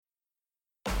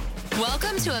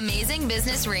Welcome to Amazing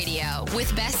Business Radio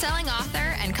with best-selling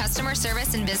author and customer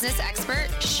service and business expert,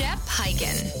 Shep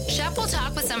Hyken. Shep will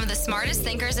talk with some of the smartest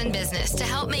thinkers in business to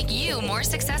help make you more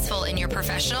successful in your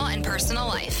professional and personal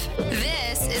life.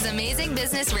 This is Amazing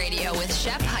Business Radio with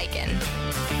Shep Hyken.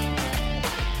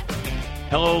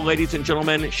 Hello, ladies and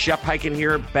gentlemen. Shep Hyken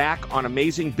here, back on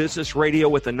Amazing Business Radio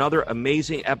with another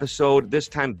amazing episode. This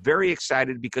time, very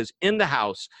excited because in the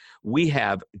house, we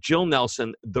have Jill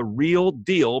Nelson, the real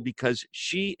deal, because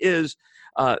she is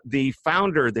the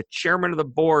founder, the chairman of the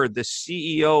board, the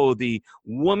CEO, the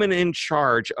woman in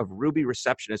charge of Ruby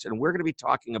Receptionist. And we're going to be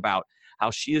talking about how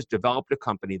she has developed a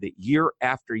company that year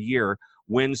after year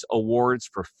wins awards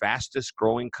for fastest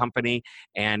growing company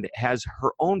and has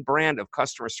her own brand of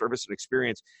customer service and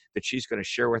experience that she's going to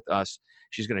share with us.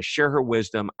 She's going to share her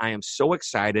wisdom. I am so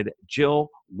excited. Jill,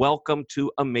 welcome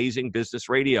to Amazing Business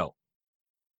Radio.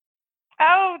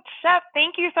 Oh, Shep,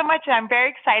 thank you so much. I'm very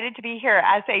excited to be here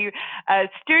as a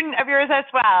student of yours as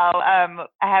well.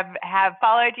 I have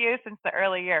followed you since the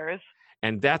early years.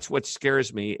 And that's what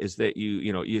scares me is that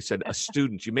you said a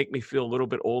student. You make me feel a little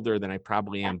bit older than I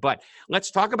probably am. But let's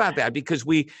talk about that because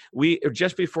we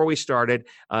just before we started,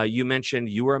 you mentioned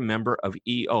you were a member of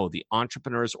EO, the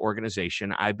Entrepreneurs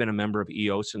Organization. I've been a member of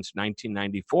EO since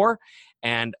 1994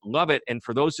 and love it. And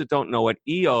for those that don't know it,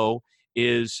 EO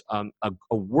is a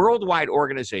worldwide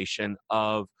organization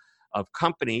of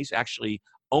companies, actually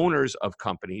owners of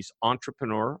companies,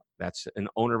 entrepreneur, that's an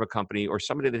owner of a company, or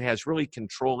somebody that has really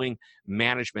controlling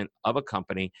management of a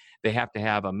company. They have to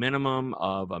have a minimum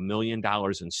of $1 million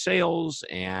in sales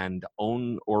and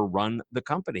own or run the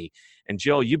company. And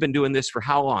Jill, you've been doing this for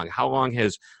how long? How long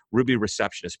has Ruby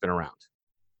Receptionist been around?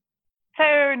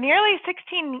 So nearly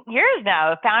 16 years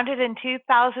now, founded in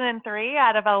 2003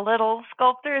 out of a little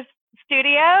sculptor's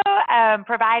studio,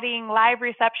 providing live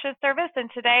reception service. And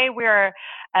today we're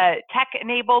a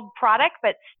tech-enabled product,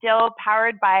 but still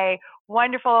powered by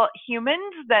wonderful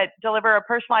humans that deliver a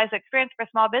personalized experience for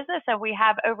small business. And we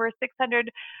have over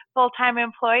 600 full-time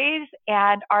employees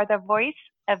and are the voice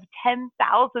of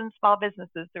 10,000 small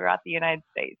businesses throughout the United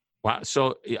States. Wow.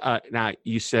 So now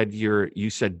you said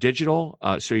digital.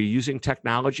 So you're using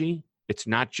technology. It's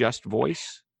not just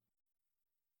voice.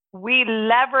 We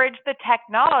leverage the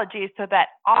technology so that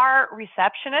our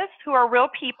receptionists, who are real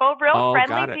people,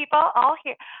 friendly people,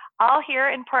 all here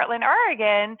in Portland,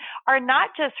 Oregon, are not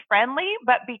just friendly,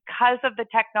 but because of the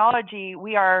technology,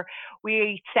 we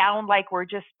sound like we're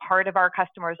just part of our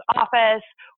customer's office.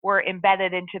 We're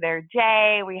embedded into their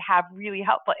day. We have really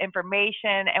helpful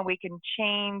information, and we can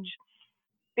change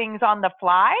things on the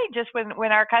fly. Just when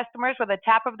our customers, with a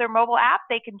tap of their mobile app,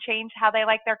 they can change how they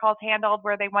like their calls handled,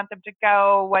 where they want them to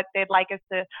go, what they'd like us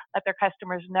to let their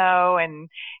customers know. And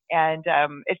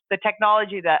it's the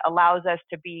technology that allows us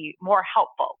to be more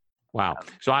helpful. Wow.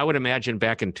 So I would imagine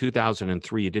back in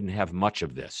 2003, you didn't have much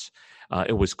of this.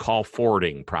 It was call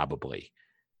forwarding probably.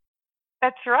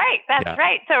 That's right. That's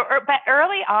right. So, but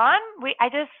early on, I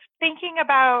just thinking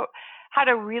about how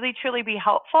to really truly be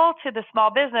helpful to the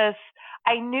small business,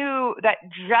 I knew that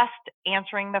just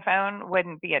answering the phone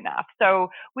wouldn't be enough. So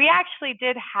we actually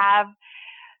did have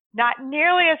not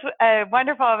nearly as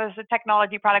wonderful as a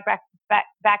technology product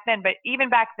back then, but even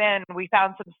back then we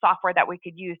found some software that we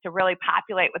could use to really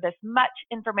populate with as much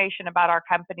information about our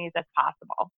companies as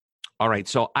possible. All right.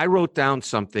 So I wrote down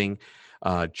something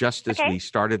just as we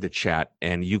started the chat,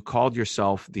 and you called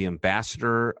yourself the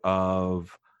ambassador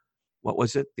of, what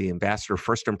was it? The ambassador of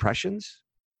First Impressions?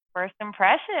 First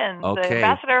Impressions. Okay. The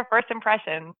ambassador of First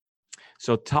Impressions.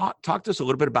 So talk to us a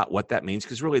little bit about what that means,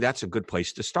 because really that's a good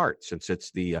place to start, since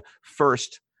it's the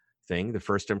first thing, the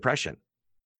first impression.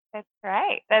 That's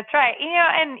right. That's right.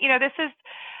 This is,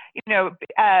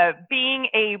 being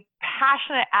a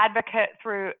passionate advocate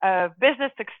through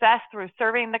business success through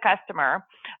serving the customer.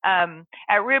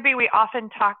 At Ruby, we often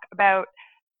talk about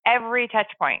every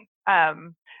touch point.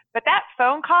 But that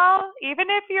phone call, even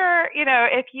if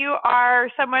if you are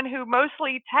someone who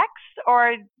mostly texts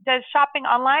or does shopping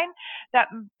online,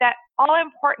 that all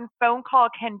important phone call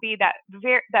can be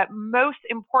that most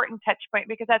important touch point,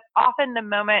 because that's often the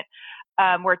moment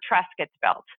where trust gets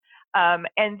built.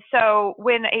 And so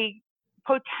when a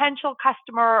potential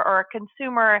customer or a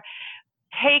consumer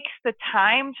takes the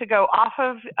time to go off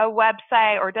of a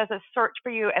website or does a search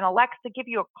for you and elects to give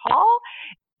you a call,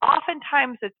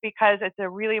 oftentimes it's because it's a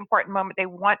really important moment. They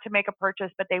want to make a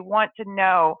purchase, but they want to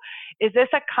know, is this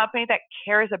a company that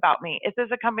cares about me? Is this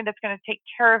a company that's going to take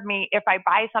care of me if I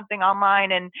buy something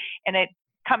online and it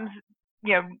comes,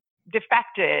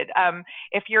 defected?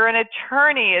 If you're an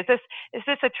attorney, is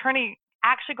this attorney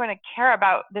actually going to care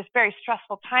about this very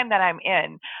stressful time that I'm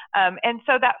in? And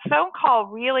so that phone call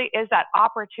really is that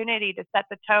opportunity to set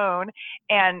the tone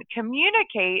and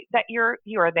communicate that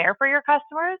you are there for your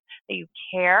customers, that you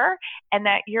care, and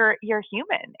that you're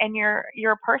human and you're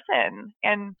a person,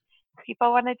 and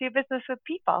people want to do business with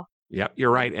people. Yep,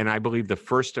 you're right. And I believe the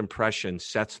first impression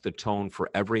sets the tone for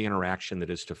every interaction that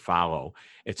is to follow.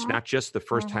 It's not just the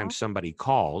first time somebody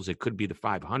calls, it could be the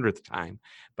 500th time,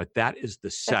 but that is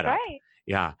the setup. That's right.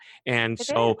 Yeah. And It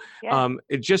so is. Yeah.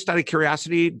 just out of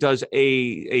curiosity, does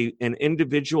an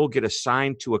individual get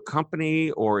assigned to a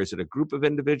company, or is it a group of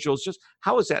individuals? Just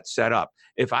how is that set up?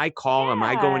 If I call, am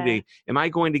I going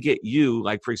to get you?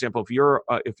 Like, for example,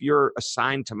 if you're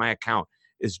assigned to my account,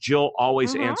 is Jill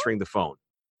always answering the phone?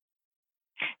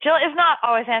 Jill is not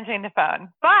always answering the phone,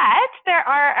 but there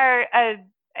are a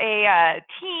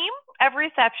team of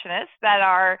receptionists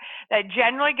that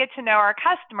generally get to know our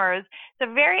customers. It's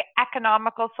a very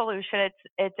economical solution.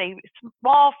 It's a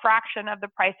small fraction of the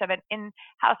price of an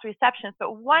in-house receptionist.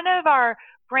 But one of our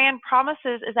brand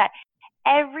promises is that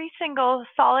every single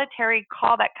solitary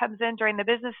call that comes in during the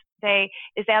business day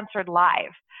is answered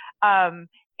live.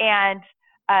 And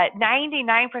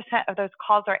 99% of those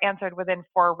calls are answered within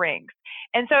 4 rings.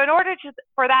 And so in order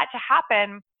for that to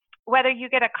happen, whether you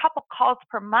get a couple calls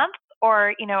per month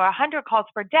or 100 calls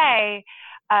per day,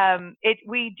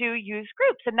 we do use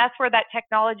groups, and that's where that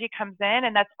technology comes in.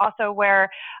 And that's also where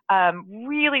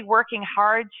really working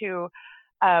hard to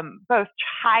both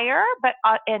hire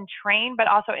and train, but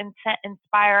also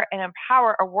inspire and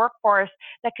empower a workforce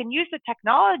that can use the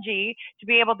technology to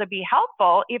be able to be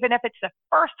helpful, even if it's the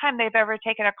first time they've ever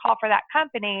taken a call for that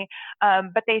company.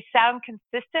 But they sound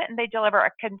consistent and they deliver a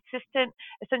consistent,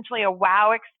 essentially a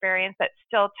wow experience that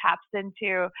still taps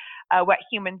into what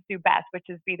humans do best, which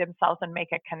is be themselves and make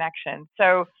a connection.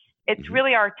 So it's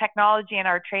really our technology and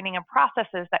our training and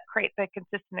processes that create the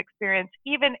consistent experience,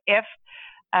 even if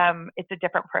it's a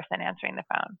different person answering the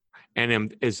phone.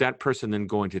 And is that person then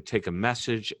going to take a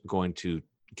message, going to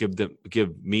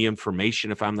give me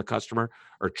information if I'm the customer,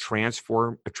 or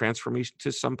transfer me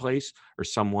to someplace or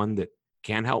someone that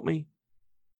can help me?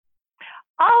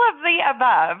 All of the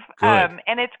above.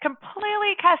 And it's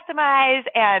completely customized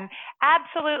and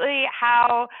absolutely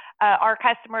how our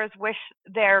customers wish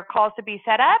their calls to be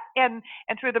set up. And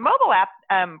through the mobile app,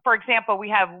 for example, we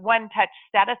have one-touch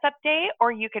status update,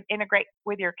 or you can integrate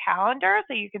with your calendar.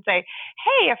 So you can say,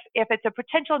 hey, if it's a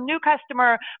potential new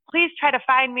customer, please try to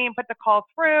find me and put the call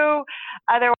through.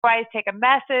 Otherwise, take a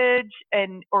message,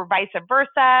 or vice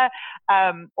versa.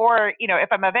 Or, if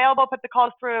I'm available, put the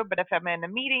calls through. But if I'm in a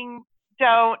meeting,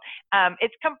 don't.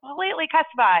 It's completely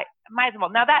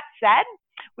customizable. Now, that said,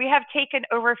 we have taken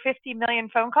over 50 million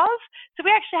phone calls, so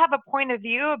we actually have a point of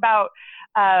view about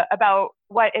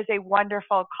what is a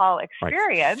wonderful call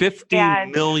experience. Right.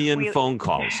 50 million phone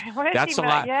calls. That's a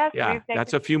lot. Yes, yeah,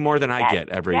 that's a few more than I get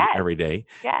every day.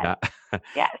 Yes. Yeah.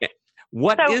 Yes.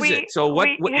 What is it? So what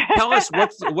tell us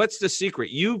what's the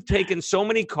secret? You've taken so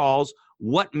many calls.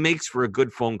 What makes for a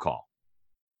good phone call?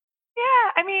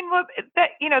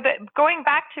 Going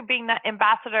back to being the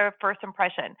ambassador of first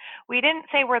impression, we didn't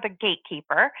say we're the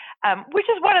gatekeeper, which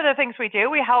is one of the things we do.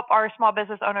 We help our small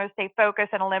business owners stay focused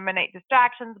and eliminate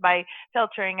distractions by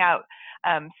filtering out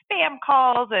spam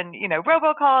calls and,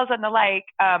 robocalls and the like.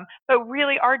 But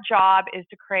really our job is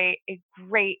to create a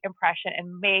great impression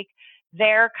and make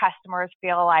their customers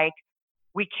feel like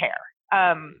we care.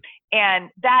 And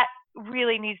that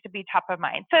really needs to be top of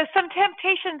mind. So some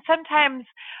temptation, sometimes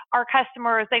our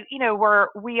customers,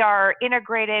 we are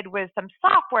integrated with some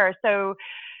software.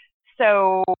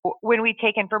 So when we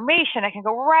take information, it can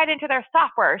go right into their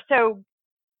software. So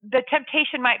the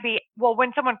temptation might be, well,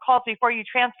 when someone calls before you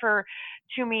transfer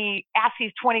to me, ask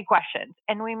these 20 questions.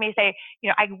 And we may say,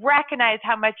 I recognize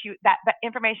how much that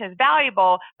information is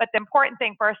valuable, but the important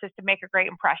thing first is to make a great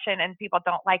impression. And people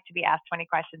don't like to be asked 20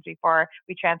 questions before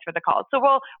we transfer the call. So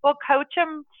we'll coach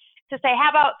them to say, how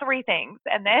about 3 things?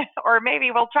 And then, or maybe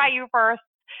we'll try you first.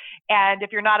 And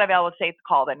if you're not available to take the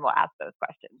call, then we'll ask those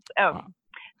questions.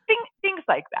 Things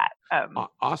like that.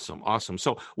 Awesome.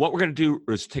 So what we're going to do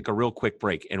is take a real quick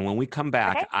break. And when we come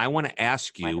back, I want to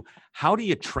ask you, how do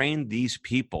you train these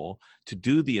people to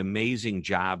do the amazing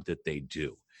job that they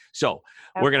do? So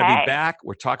we're going to be back.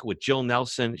 We're talking with Jill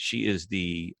Nelson. She is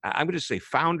I'm going to say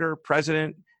founder,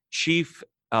 president, chief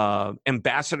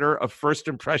ambassador of first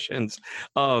impressions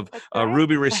of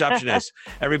Ruby Receptionist.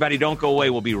 Everybody don't go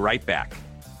away. We'll be right back.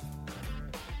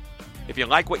 If you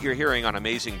like what you're hearing on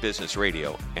Amazing Business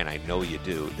Radio, and I know you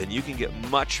do, then you can get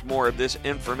much more of this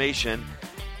information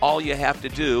all you have to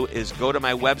do is go to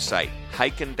my website,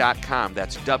 hyken.com.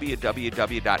 That's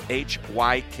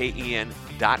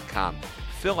www.hyken.com.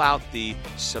 Fill out the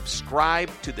subscribe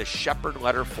to the Shepherd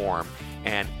Letter form,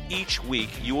 and each week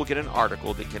you will get an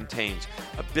article that contains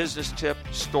a business tip,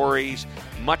 stories,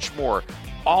 much more,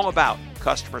 all about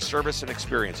customer service and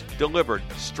experience delivered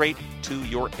straight to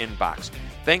your inbox.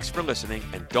 Thanks for listening,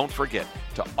 and don't forget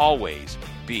to always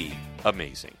be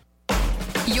amazing.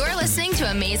 You're listening to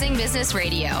Amazing Business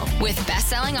Radio with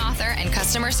best-selling author and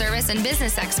customer service and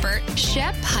business expert,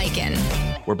 Shep Hyken.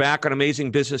 We're back on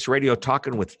Amazing Business Radio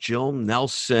talking with Jill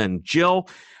Nelson. Jill,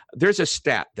 there's a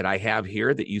stat that I have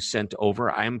here that you sent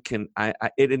over.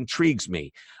 It intrigues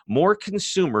me. More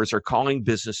consumers are calling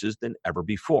businesses than ever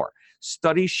before.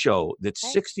 Studies show that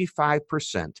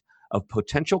 65% of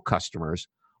potential customers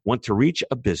want to reach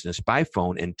a business by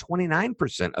phone, and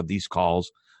 29% of these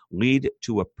calls lead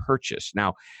to a purchase.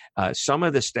 Now, some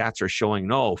of the stats are showing,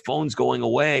 no, phone's going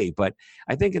away, but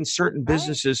I think in certain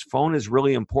businesses, phone is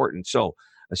really important. So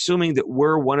assuming that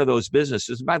we're one of those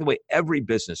businesses, and by the way, every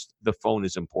business, the phone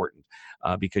is important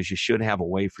because you should have a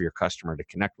way for your customer to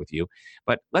connect with you.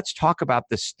 But let's talk about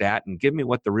this stat and give me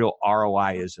what the real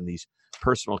ROI is in these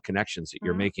personal connections that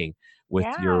you're making with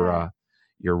your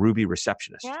Ruby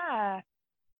receptionist. Yeah.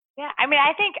 I mean,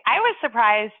 I think I was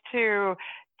surprised to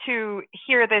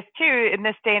hear this too in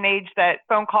this day and age, that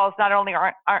phone calls not only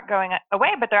aren't going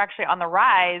away, but they're actually on the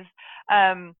rise.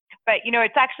 But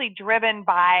it's actually driven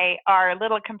by our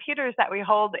little computers that we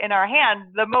hold in our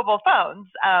hand, the mobile phones.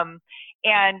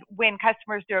 And when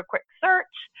customers do a quick search,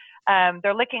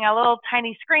 they're looking at little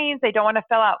tiny screens. They don't want to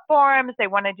fill out forms. They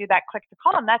want to do that click to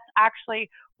call, and that's actually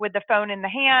with the phone in the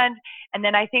hand. And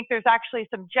then I think there's actually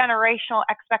some generational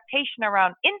expectation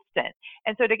around instant.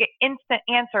 And so to get instant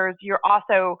answers, you're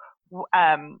also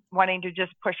wanting to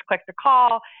just push click to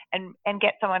call and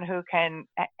get someone who can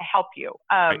help you.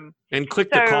 Right. And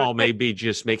click to call may be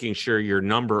just making sure your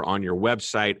number on your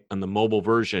website on the mobile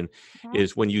version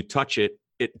is when you touch it,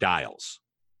 it dials.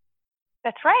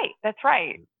 That's right.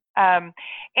 And,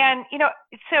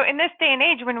 so in this day and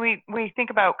age, when we think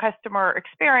about customer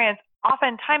experience,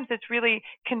 oftentimes it's really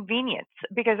convenience,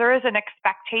 because there is an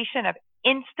expectation of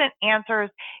instant answers,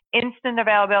 instant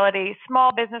availability.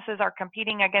 Small businesses are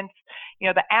competing against,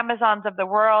 the Amazons of the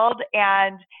world.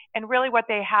 And really what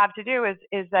they have to do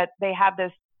is that they have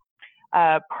this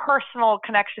personal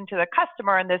connection to the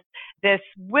customer and this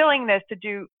willingness to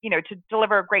do, to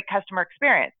deliver a great customer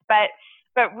experience. But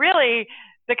really,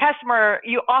 the customer,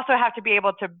 you also have to be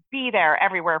able to be there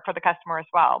everywhere for the customer as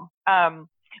well.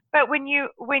 But when you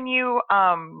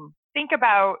think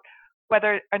about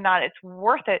whether or not it's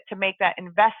worth it to make that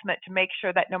investment, to make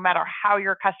sure that no matter how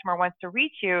your customer wants to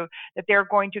reach you, that they're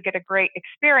going to get a great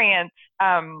experience,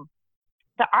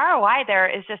 the ROI there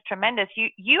is just tremendous.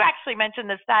 You actually mentioned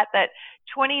the stat that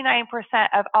 29%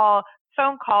 of all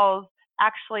phone calls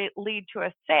actually lead to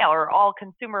a sale, or all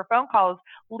consumer phone calls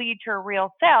lead to a real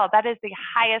sale. That is the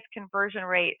highest conversion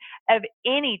rate of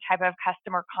any type of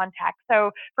customer contact.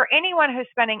 So for anyone who's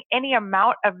spending any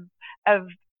amount of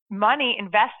money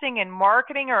investing in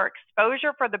marketing or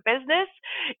exposure for the business,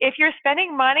 if you're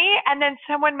spending money and then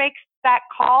someone makes that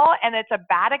call and it's a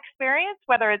bad experience,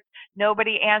 whether it's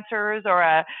nobody answers or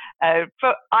a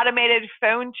automated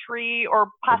phone tree, or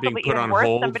possibly being put even on worse,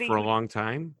 hold somebody for a long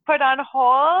time, put on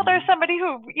hold, or somebody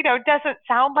who doesn't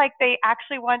sound like they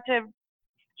actually want to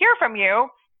hear from you,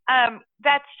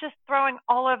 that's just throwing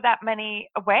all of that money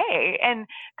away. And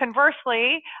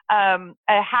conversely, a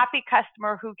happy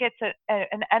customer who gets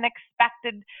an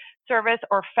unexpected service,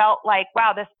 or felt like,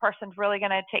 wow, this person's really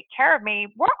going to take care of me,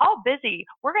 we're all busy.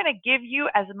 We're going to give you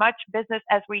as much business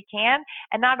as we can.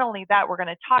 And not only that, we're going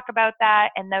to talk about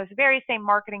that. And those very same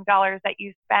marketing dollars that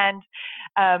you spend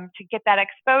to get that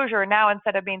exposure, now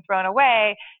instead of being thrown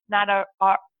away, not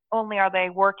only are they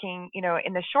working,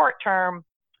 in the short term,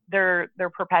 they're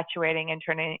perpetuating and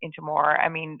turning into more. I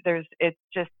mean, it's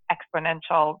just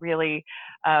exponential, really.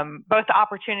 Both the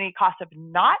opportunity cost of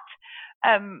not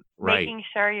making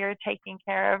sure you're taking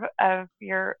care of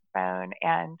your phone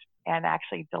and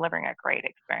actually delivering a great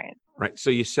experience. Right. So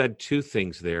you said two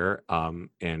things there,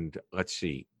 and let's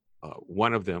see.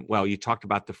 One of them, well, you talked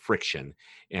about the friction,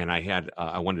 and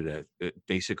I wanted to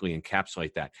basically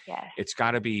encapsulate that. Yes. It's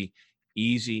got to be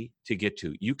easy to get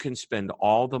to. You can spend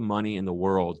all the money in the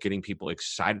world getting people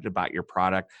excited about your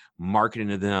product, marketing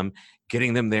to them,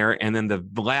 getting them there. And then the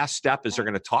last step is they're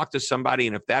going to talk to somebody.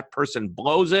 And if that person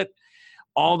blows it,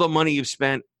 all the money you've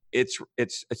spent, it's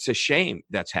a shame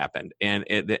that's happened. And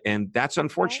that's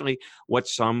unfortunately what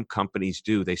some companies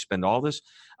do. They spend all this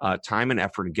time and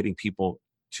effort in getting people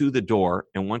to the door.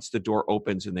 And once the door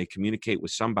opens and they communicate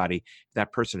with somebody,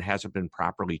 that person hasn't been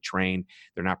properly trained,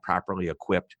 they're not properly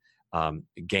equipped,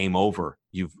 game over.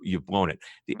 You've blown it.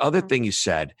 The other thing you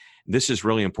said, this is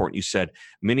really important. You said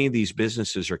many of these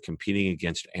businesses are competing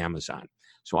against Amazon.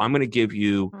 So I'm going to give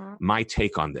you my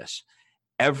take on this.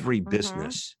 Every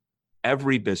business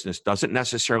doesn't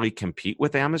necessarily compete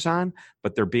with Amazon,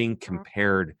 but they're being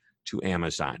compared to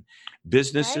Amazon.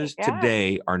 Businesses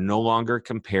today are no longer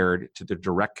compared to the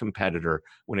direct competitor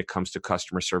when it comes to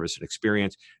customer service and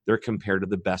experience. They're compared to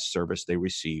the best service they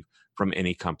receive from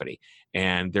any company.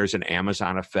 And there's an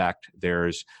Amazon effect.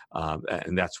 There's,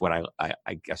 and that's what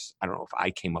I guess, I don't know if I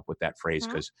came up with that phrase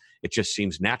because it just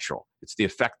seems natural. It's the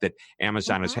effect that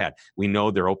Amazon has had. We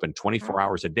know they're open 24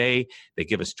 hours a day. They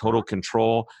give us total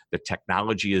control. The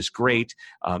technology is great.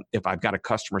 If I've got a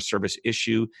customer service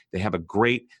issue, they have a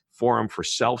great forum for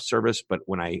self-service, but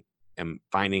when I am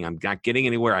finding I'm not getting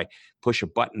anywhere, I push a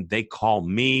button, they call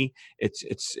me.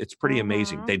 It's pretty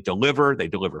amazing. They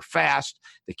deliver fast,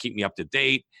 they keep me up to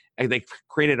date, and they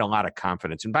created a lot of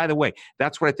confidence. And by the way,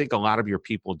 that's what I think a lot of your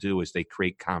people do is they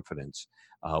create confidence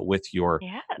with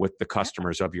the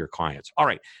customers of your clients. All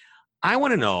right. I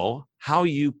want to know how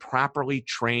you properly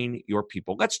train your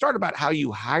people. Let's start about how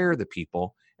you hire the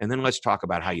people, and then let's talk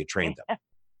about how you train them.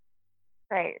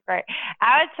 Right.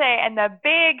 I would say, and the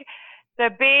big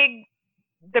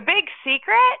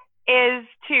secret is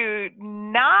to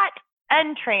not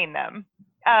untrain them,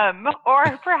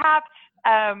 or perhaps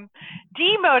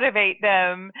demotivate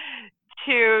them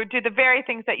to do the very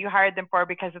things that you hired them for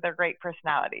because of their great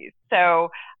personalities. So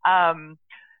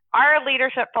our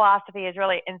leadership philosophy is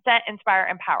really incent, inspire,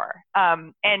 empower.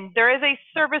 And there is a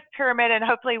service pyramid, and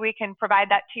hopefully we can provide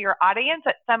that to your audience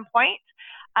at some point.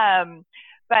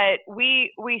 But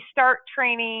we start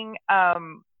training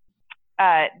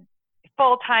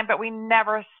full time, but we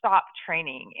never stop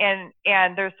training.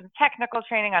 And there's some technical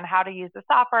training on how to use the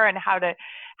software and how to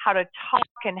talk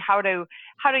and how to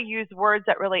use words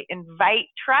that really invite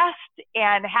trust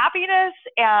and happiness,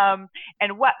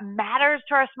 and what matters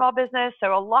to our small business.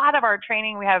 So a lot of our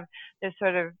training, we have this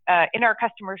sort of in our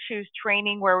customer shoes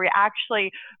training where we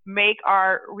actually make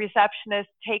our receptionists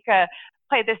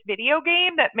play this video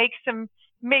game that makes them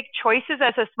make choices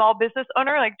as a small business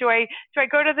owner. Like, do I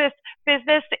go to this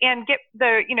business and get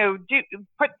the,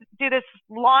 do this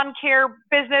lawn care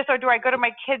business, or do I go to my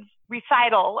kids'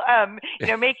 recital?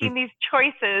 Making these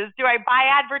choices. Do I buy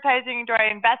advertising? Do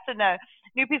I invest in a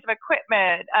new piece of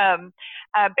equipment?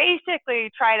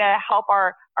 Basically try to help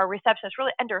our receptionists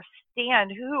really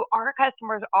understand who our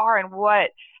customers are and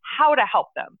how to help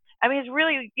them. I mean, it's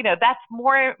really, that's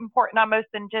more important almost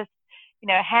than just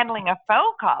handling a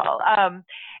phone call.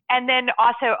 And then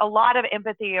also a lot of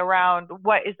empathy around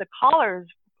what are the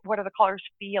callers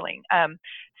feeling.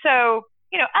 So,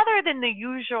 other than the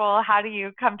usual, how do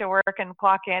you come to work and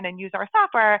clock in and use our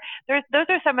software? Those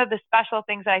are some of the special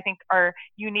things that I think are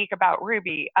unique about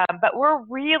Ruby. But what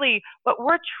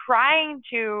we're trying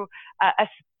to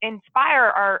inspire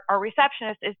our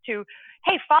receptionists is to,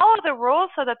 hey, follow the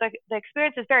rules so that the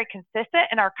experience is very consistent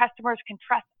and our customers can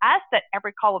trust us that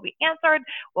every call will be answered,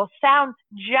 will sound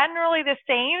generally the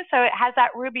same, so it has that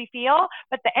Ruby feel.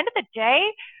 But at the end of the day,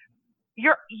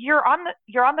 you're on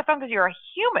the phone because you're a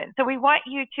human. So we want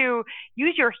you to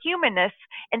use your humanness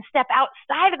and step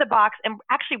outside of the box and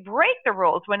actually break the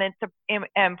rules when it's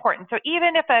important. So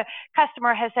even if a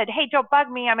customer has said, hey, don't bug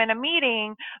me, I'm in a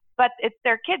meeting, but it's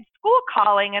their kid's school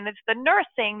calling and it's the nurse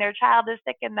saying their child is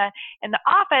sick in the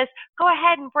office, go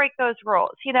ahead and break those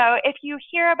rules. If you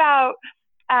hear about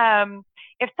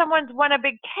if someone's won a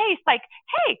big case, like,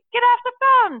 hey, get off the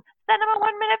phone, send them a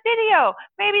 1-minute video,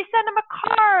 maybe send them a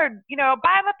card,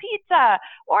 buy them a pizza,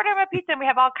 order them a pizza. And we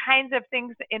have all kinds of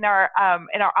things in our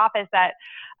office that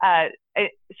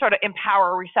sort of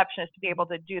empower receptionists to be able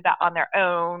to do that on their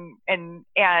own, and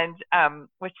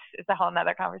which is a whole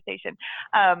nother conversation.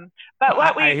 But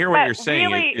I hear what you're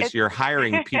saying really is you're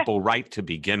hiring people right to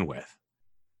begin with.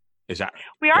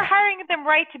 We are hiring them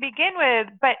right to begin with,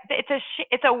 but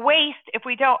it's a waste if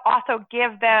we don't also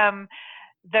give them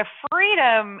the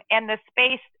freedom and the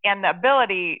space and the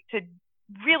ability to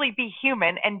really be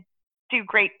human and do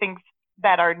great things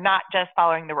that are not just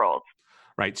following the rules.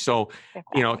 Right. So,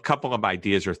 a couple of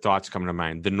ideas or thoughts come to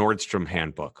mind. The Nordstrom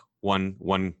handbook, one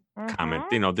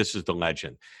comment, this is the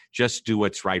legend. Just do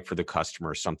what's right for the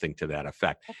customer, something to that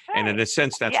effect. Right. And in a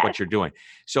sense, that's what you're doing.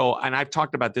 So, and I've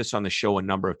talked about this on the show a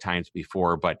number of times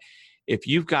before, but if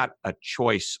you've got a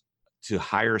choice to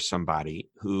hire somebody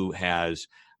who has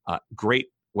great,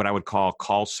 what I would call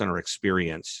call center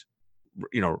experience,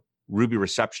 Ruby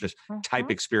receptionist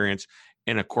type experience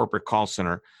in a corporate call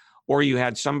center, or you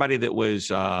had somebody that was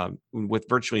with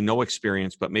virtually no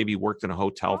experience, but maybe worked in a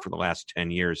hotel for the last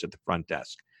 10 years at the front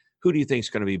desk. Who do you think is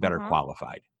going to be better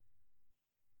qualified?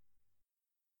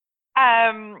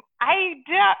 I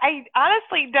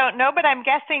honestly don't know, but I'm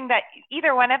guessing that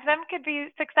either one of them could be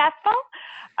successful.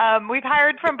 We've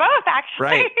hired from both,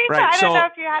 actually. Right. I don't know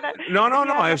if you had a... No.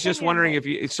 I was just wondering if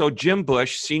you... So Jim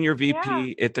Bush, Senior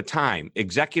VP at the time,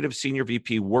 Executive Senior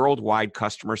VP Worldwide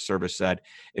Customer Service, said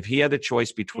if he had the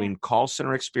choice between call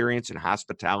center experience and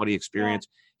hospitality experience,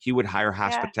 he would hire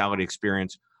hospitality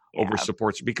experience over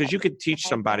supports, because you could teach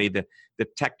somebody the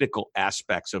technical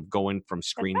aspects of going from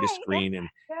screen to screen. And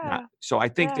so I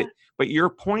think that, but your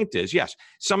point is, yes,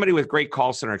 somebody with great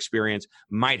call center experience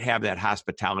might have that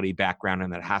hospitality background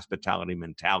and that hospitality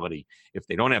mentality if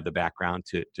they don't have the background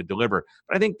to deliver.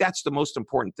 But I think that's the most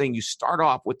important thing. You start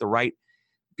off with the right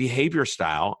behavior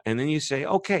style, and then you say,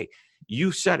 okay,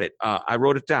 you said it. I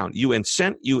wrote it down. You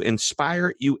incent, you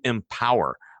inspire, you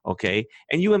empower. Okay.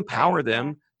 And you empower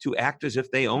them to act as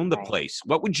if they own the place.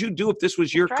 What would you do if this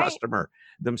was your customer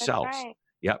themselves?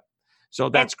 Yep. So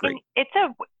that's great. It's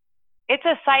a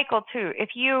cycle too. If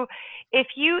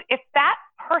that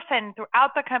person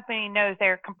throughout the company knows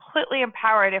they're completely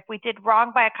empowered, if we did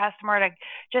wrong by a customer, to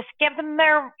just give them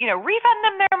their, refund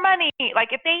them their money. Like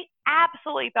if they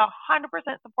absolutely feel 100%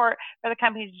 support for the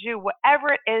company to do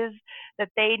whatever it is that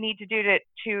they need to do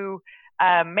to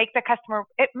make the customer,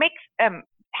 it makes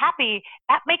happy,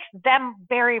 that makes them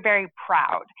very, very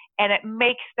proud, and it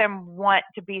makes them want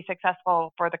to be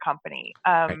successful for the company.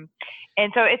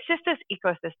 And so it's just this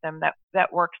ecosystem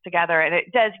that works together, and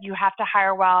it does, you have to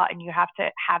hire well, and you have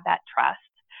to have that trust.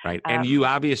 Right. And you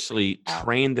obviously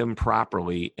train them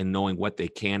properly in knowing what they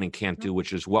can and can't do,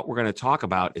 which is what we're going to talk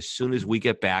about as soon as we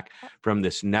get back from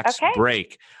this next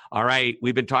break. All right.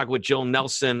 We've been talking with Jill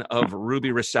Nelson of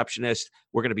Ruby Receptionist.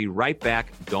 We're going to be right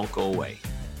back. Don't go away.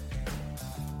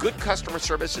 Good customer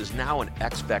service is now an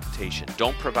expectation.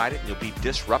 Don't provide it and you'll be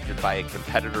disrupted by a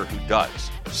competitor who does.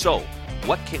 So,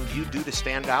 what can you do to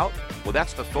stand out? Well,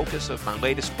 that's the focus of my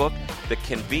latest book, The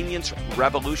Convenience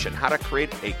Revolution: How to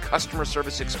Create a Customer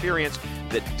Service Experience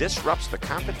that Disrupts the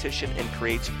Competition and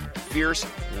Creates Fierce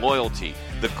Loyalty.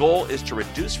 The goal is to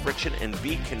reduce friction and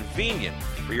be convenient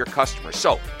for your customers.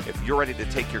 So, if you're ready to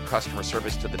take your customer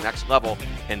service to the next level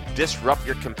and disrupt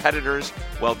your competitors,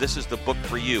 well, this is the book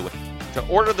for you. To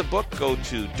order the book, go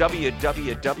to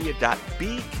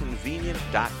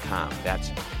www.beconvenient.com. That's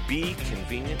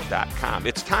beconvenient.com.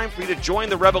 It's time for you to join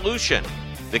the revolution,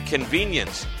 the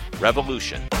convenience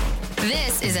revolution.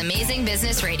 This is Amazing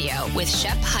Business Radio with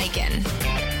Shep Hyken.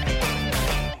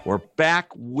 We're back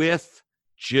with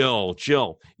Jill.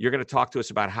 Jill, you're going to talk to us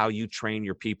about how you train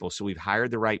your people. So we've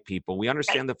hired the right people. We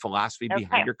understand the philosophy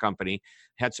behind your company,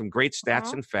 had some great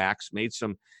stats and facts, made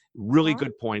some really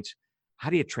good points. How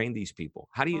do you train these people?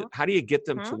 How do you get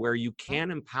them to where you can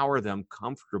empower them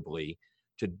comfortably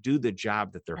to do the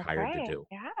job that they're hired to do?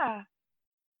 Yeah,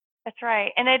 that's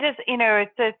right. And it is,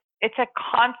 it's a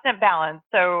constant balance.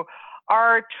 So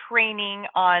our training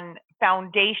on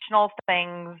foundational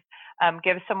things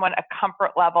gives someone a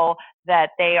comfort level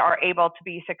that they are able to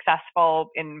be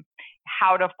successful in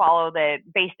how to follow the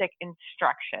basic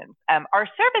instructions. Our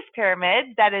service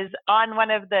pyramid that is on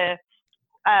one of the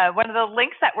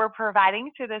links that we're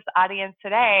providing to this audience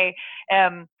today,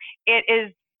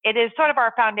 it is sort of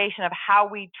our foundation of how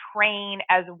we train,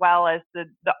 as well as the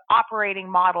operating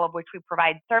model of which we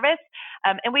provide service.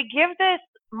 And we give this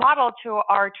model to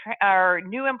our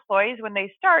new employees when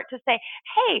they start, to say,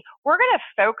 hey, we're going to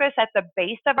focus at the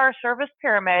base of our service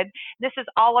pyramid. This is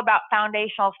all about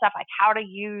foundational stuff, like how to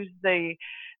use the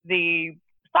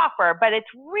software, but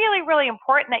it's really, really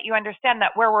important that you understand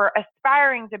that where we're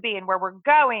aspiring to be and where we're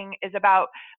going is about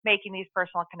making these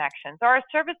personal connections. So our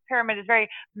service pyramid is very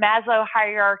Maslow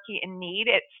hierarchy in need.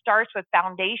 It starts with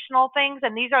foundational things,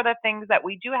 and these are the things that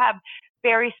we do have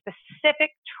very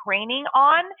specific training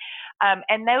on,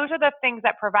 and those are the things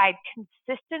that provide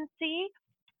consistency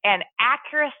and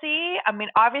accuracy. I mean,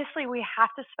 obviously, we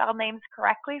have to spell names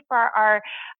correctly for our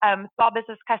small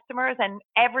business customers, and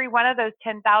every one of those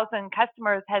 10,000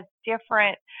 customers has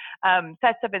different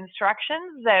sets of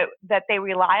instructions that they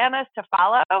rely on us to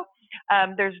follow.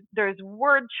 There's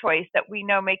word choice that we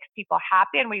know makes people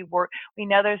happy, and we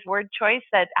know there's word choice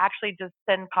that actually just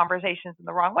send conversations in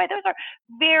the wrong way. Those are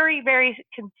very, very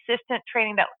consistent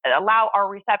training that allow our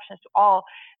receptionists to all,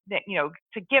 to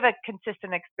give a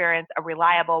consistent experience, a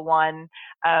reliable one,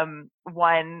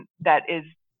 one that is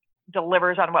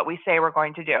delivers on what we say we're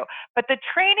going to do. But the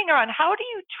training around how do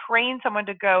you train someone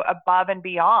to go above and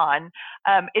beyond,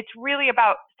 it's really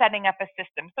about setting up a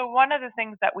system. So one of the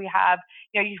things that we have,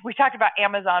 we talked about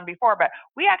Amazon before, but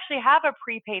we actually have a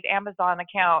prepaid Amazon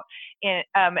account.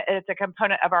 It's a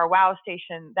component of our WOW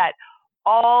station that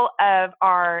all of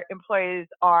our employees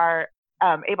are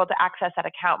able to access that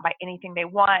account by anything they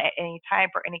want at any time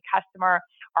for any customer.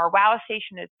 Our WOW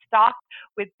station is stocked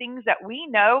with things that we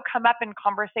know come up in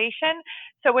conversation.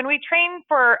 So when we train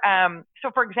for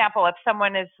example, if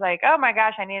someone is like, oh my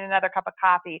gosh, I need another cup of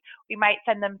coffee, we might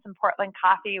send them some Portland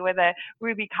coffee with a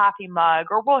Ruby coffee mug,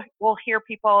 or we'll hear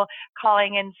people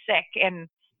calling in sick, and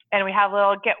we have a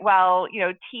little get well,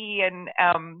 tea and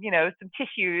some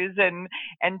tissues and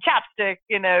chapstick,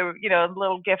 a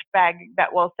little gift bag that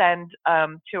we'll send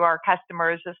to our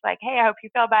customers, just like, hey, I hope you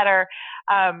feel better.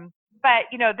 But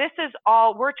this is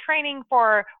all we're training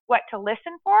for, what to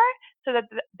listen for, so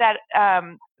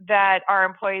that our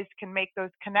employees can make those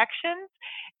connections,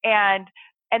 and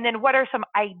then what are some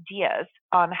ideas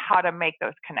on how to make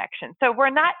those connections. So we're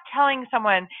not telling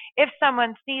someone, if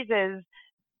someone sneezes,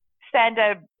 send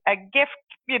a gift,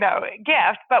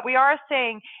 but we are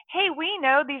saying, hey, we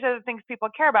know these are the things people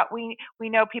care about. We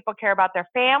know people care about their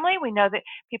family. We know that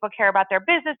people care about their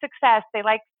business success. They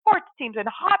like sports teams and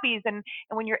hobbies. And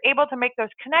when you're able to make those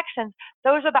connections,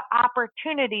 those are the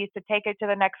opportunities to take it to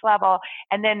the next level.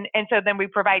 And so then we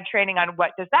provide training on,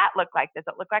 what does that look like? Does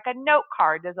it look like a note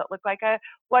card? Does it look like a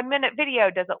 1-minute video?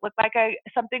 Does it look like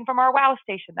something from our WOW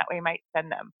station that we might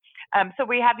send them? So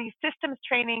we have these systems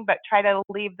training, but try to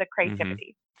leave the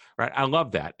creativity. Right. I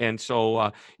love that. And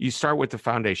so you start with the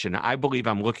foundation. I believe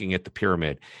I'm looking at the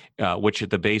pyramid, which at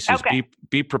the base is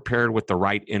be prepared with the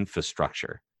right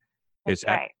infrastructure. That's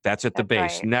at the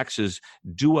base. Right. Next is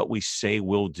do what we say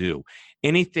we'll do.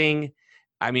 Anything.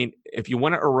 I mean, if you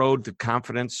want to erode the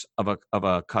confidence of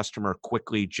a customer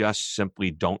quickly, just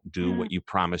simply don't do what you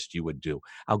promised you would do.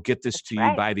 I'll get this to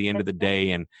you by the end of the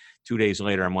day, and 2 days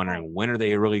later, I'm wondering, when are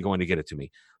they really going to get it to me?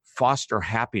 Foster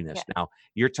happiness. Yeah. Now,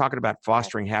 you're talking about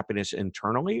fostering happiness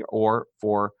internally or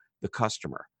for the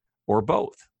customer, or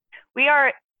both? We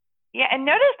are, and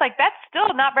notice, that's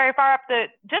still not very far up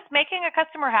just making a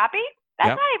customer happy. That's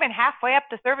not even halfway up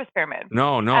the service pyramid.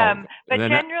 No. But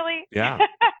generally, yeah.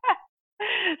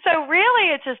 So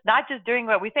really, it's just not just doing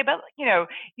what we say, but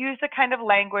use the kind of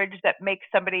language that makes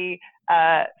somebody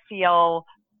feel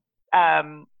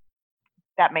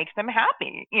that makes them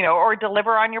happy, or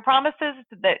deliver on your promises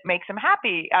that makes them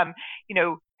happy.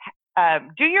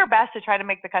 Do your best to try to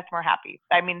make the customer happy.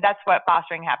 I mean, that's what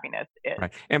fostering happiness is.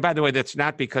 Right. And by the way, that's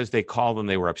not because they called and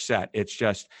they were upset. It's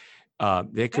just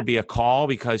they could be a call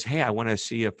because, hey, I want to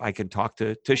see if I can talk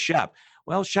to Shep.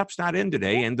 Well, Shep's not in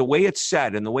today. And the way it's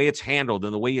said and the way it's handled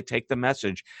and the way you take the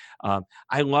message,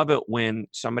 I love it when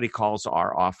somebody calls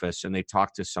our office and they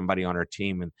talk to somebody on our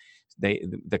team, and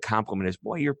the compliment is,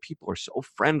 boy, your people are so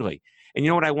friendly. And you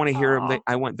know what I want to hear?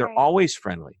 They're always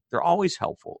friendly. They're always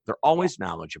helpful. They're always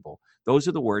knowledgeable. Those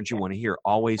are the words you want to hear,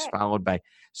 always followed by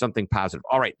something positive.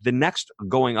 All right. The next,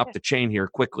 going up the chain here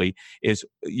quickly, is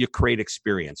you create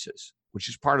experiences, which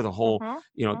is part of the whole,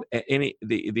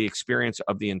 the experience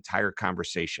of the entire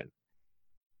conversation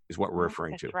is what we're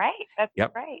referring to. Right.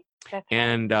 That's right.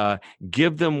 And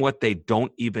give them what they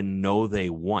don't even know they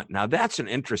want. Now, that's an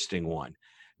interesting one.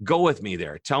 Go with me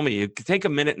there. Tell me, take a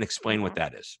minute and explain what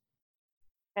that is.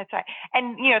 That's right.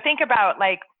 And, think about,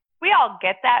 we all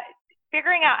get that.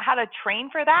 Figuring out how to train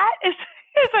for that is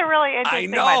a really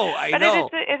interesting one. I know.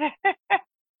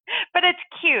 But it's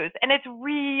cues, and it's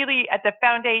really at the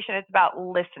foundation. It's about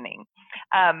listening.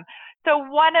 So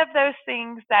one of those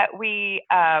things that we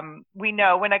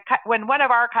know when one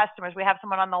of our customers, we have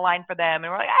someone on the line for them,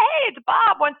 and we're like, hey, it's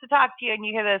Bob wants to talk to you, and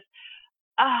you hear this,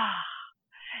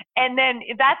 and then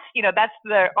that's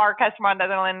our customer on the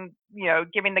other line,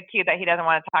 giving the cue that he doesn't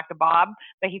want to talk to Bob,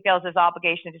 but he feels his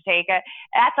obligation to take it.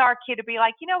 That's our cue to be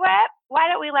like, you know what? Why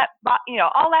don't we let Bob,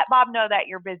 I'll let Bob know that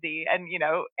you're busy, and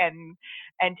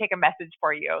and take a message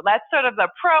for you. That's sort of the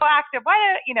proactive,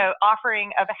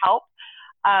 offering of help.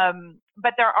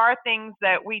 But there are things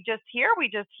that we just hear.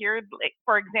 Like,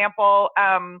 for example,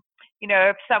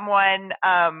 if someone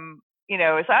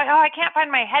so, I can't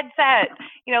find my headset.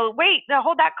 Wait,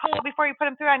 hold that call before you put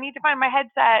them through. I need to find my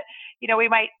headset. We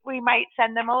might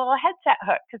send them a little headset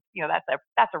hook, because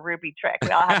that's a Ruby trick.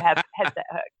 We all have headset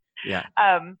hooks. Yeah.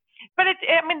 But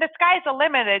the sky's the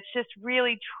limit. It's just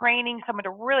really training someone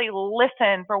to really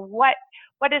listen for what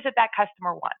is it that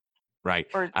customer wants. Right.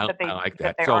 or I that they like that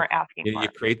that. they So aren't asking you for.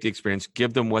 create the experience,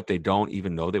 give them what they don't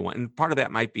even know they want. And part of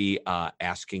that might be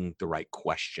asking the right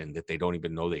question that they don't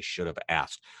even know they should have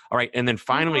asked. All right. And then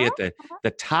finally, at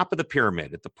the top of the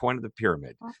pyramid, at the point of the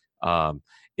pyramid,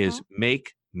 is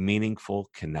make meaningful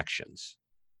connections.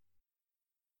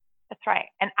 That's right.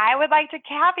 And I would like to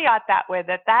caveat that with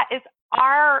that is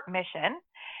our mission.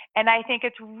 And I think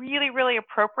it's really, really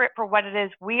appropriate for what it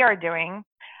is we are doing.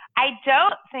 I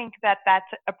don't think that that's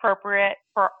appropriate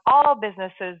for all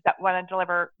businesses that want to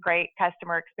deliver great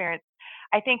customer experience.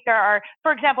 I think there are,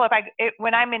 for example,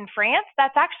 when I'm in France,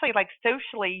 that's actually like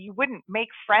socially, you wouldn't make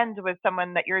friends with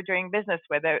someone that you're doing business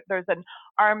with. There's an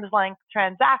arm's length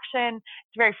transaction.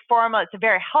 It's very formal. It's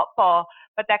very helpful,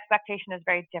 but the expectation is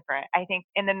very different. I think,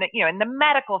 and then in the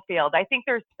medical field, I think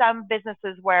there's some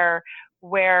businesses where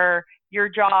your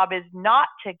job is not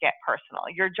to get personal.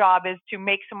 Your job is to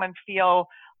make someone feel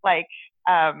like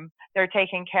they're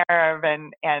taken care of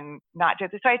and not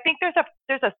just. So I think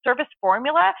there's a service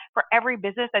formula for every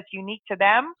business that's unique to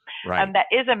them. Right. That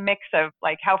is a mix of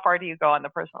like, how far do you go on the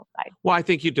personal side? Well, I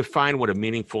think you define what a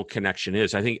meaningful connection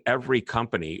is. I think every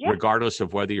company, regardless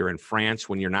of whether you're in France,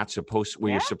 when you're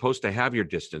you're supposed to have your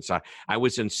distance. I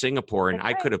was in Singapore and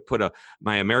I could have put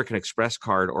my American Express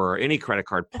card or any credit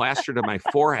card plastered to my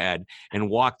forehead and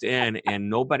walked in, and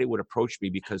nobody would approach me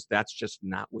because that's just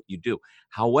not what you do.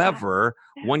 However,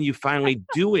 when you finally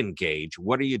do engage,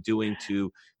 what are you doing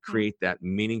to create that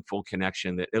meaningful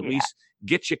connection that at least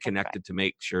gets you connected to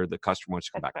make sure the customer wants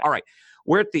to come back? All right.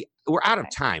 We're out of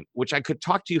time, which I could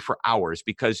talk to you for hours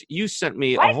because you sent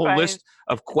me a whole list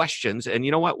of questions. And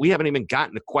you know what? We haven't even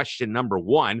gotten to question number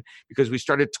 1 because we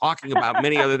started talking about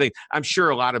many other things. I'm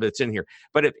sure a lot of it's in here.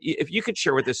 But if you could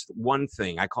share with us one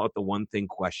thing, I call it the one thing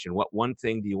question. What one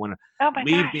thing do you want to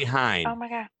leave behind? Oh my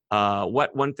God.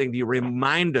 What one thing do you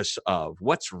remind us of?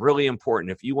 What's really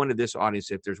important? If you wanted this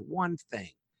audience, if there's one thing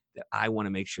that I want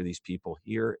to make sure these people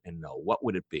hear and know, what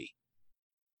would it be?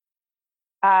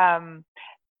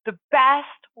 The best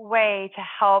way to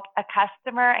help a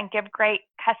customer and give great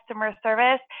customer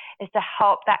service is to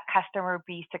help that customer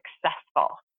be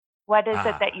successful. What is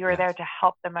it that you're there to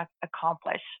help them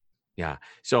accomplish? Yeah.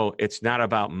 So it's not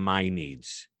about my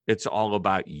needs. It's all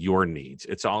about your needs.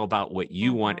 It's all about what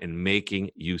you want and making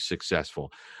you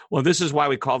successful. Well, this is why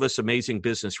we call this Amazing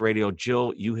Business Radio.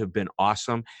 Jill, you have been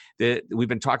awesome. We've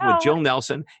been talking with Jill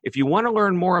Nelson. If you want to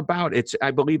learn more about it,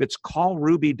 I believe it's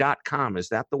callruby.com. Is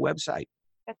that the website?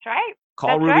 That's right.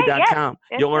 Callruby.com.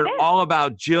 Yes, you'll learn all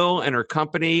about Jill and her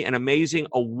company, an amazing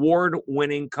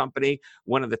award-winning company,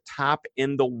 one of the top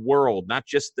in the world, not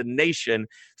just the nation,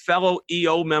 fellow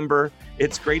EO member.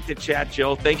 It's great to chat,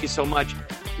 Jill. Thank you so much.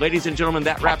 Ladies and gentlemen,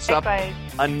 that wraps up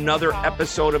another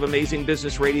episode of Amazing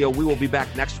Business Radio. We will be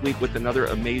back next week with another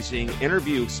amazing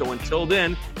interview. So until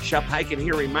then, Shep Hyken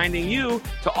here reminding you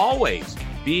to always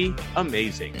be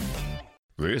amazing.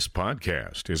 This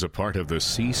podcast is a part of the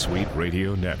C-Suite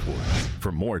Radio Network.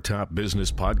 For more top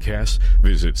business podcasts,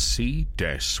 visit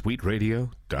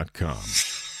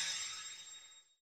c-suiteradio.com.